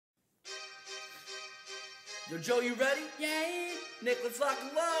Yo, Joe, you ready? Yeah. Nick, let's lock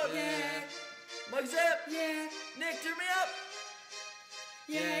and load. Yeah. Mike Zip. Yeah. Nick, turn me up.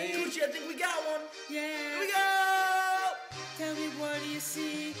 Yeah. Gucci, I think we got one. Yeah. Here we go. Tell me, what do you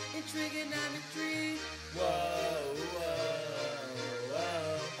see in trigonometry? Whoa, whoa,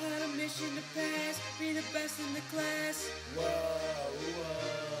 whoa. On a mission to pass, be the best in the class. Whoa, whoa,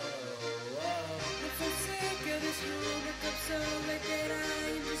 whoa. I'm so sick of this homework, I'm so late that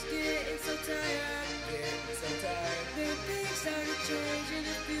I am just getting so tired. Getting so tired. Then things started changing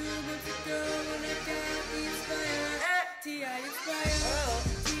a few months ago when I got the Inspire. T.I. Inspire. Oh.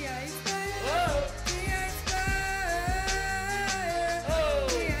 T.I. Inspire. Oh. T.I. Inspire. Oh.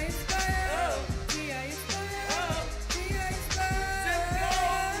 T.I. Inspire. Oh. T.I. Inspire. Oh. T.I. Inspire.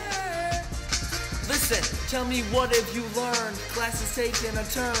 Listen, tell me, what have you learned? Class is taking a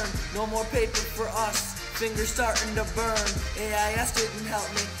turn. No more paper for us. Fingers starting to burn. AIS didn't help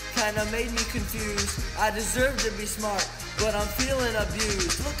me, kinda made me confused. I deserve to be smart, but I'm feeling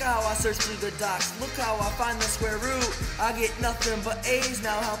abused. Look how I search through the docs, look how I find the square root. I get nothing but A's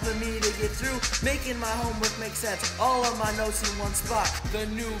now, helping me to get through, making my homework make sense, all of my notes in one spot. The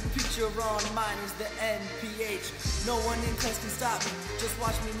new picture on mine is the NPH. No one in class can stop me, just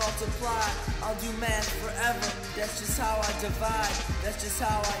watch me multiply. I'll do math forever, that's just how I divide. That's just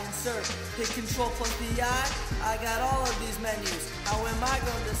how I insert, hit control plus the I got all of these menus, how am I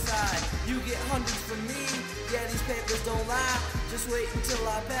gonna decide? You get hundreds from me, yeah, these papers don't lie. Just wait until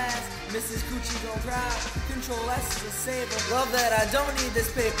I pass, Mrs. Gucci don't cry. Control S is a saver, love that I don't need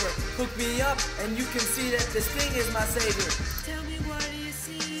this paper. Hook me up and you can see that this thing is my savior. Tell me, what do you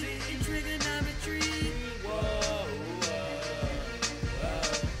see in trigonometry? Whoa, whoa,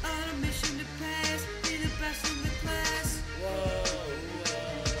 whoa. On a mission to pass, be the best in the class. Whoa.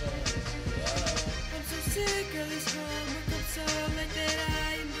 Sick of this homework, I'm so late that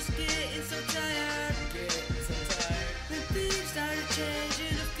I am just getting so tired. Getting so tired. When things started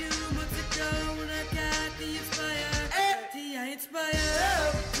changing a few months ago when I got the Inspire. T.I.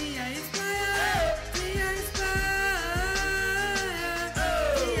 Inspire. T.I. Inspire. T.I. Inspire.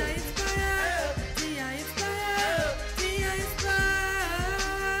 T.I. Inspire. T.I. Inspire. T.I. Inspire.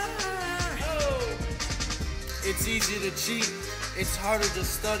 It's easy to cheat, it's harder to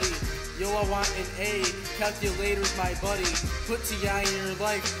study. Yo, I want an A, calculator's my buddy. Put TI in your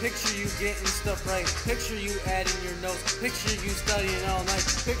life, picture you getting stuff right. Picture you adding your notes, picture you studying all night.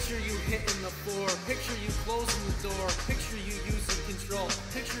 Picture you hitting the floor, picture you closing the door. Picture you using control,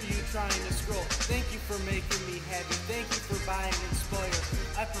 picture you trying to scroll. Thank you for making me happy, thank you for buying Inspire.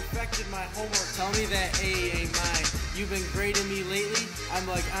 I perfected my homework, tell me that A ain't mine. You've been grading me lately, I'm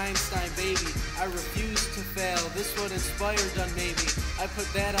like Einstein, baby. I refuse to fail, this what Inspire done made me. I put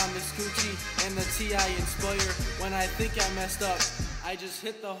that on Miss Gucci and the T.I. Inspire. When I think I messed up, I just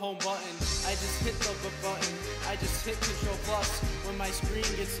hit the home button. I just hit the button. I just hit Control Plus. When my screen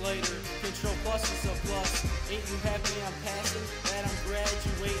gets lighter, Control Plus is a plus. Ain't you happy I'm passing, that I'm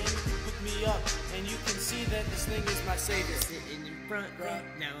graduating? Hook me up and you can see that this thing is my savior. Sitting in front,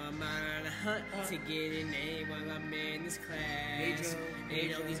 now I'm out on a hunt to get an A while I'm in this class.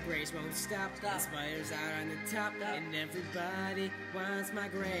 Ain't all these grades won't stop. Inspire's out on the top, and everybody wants my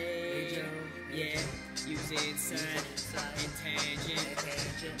grade. Yeah, using sine and tangent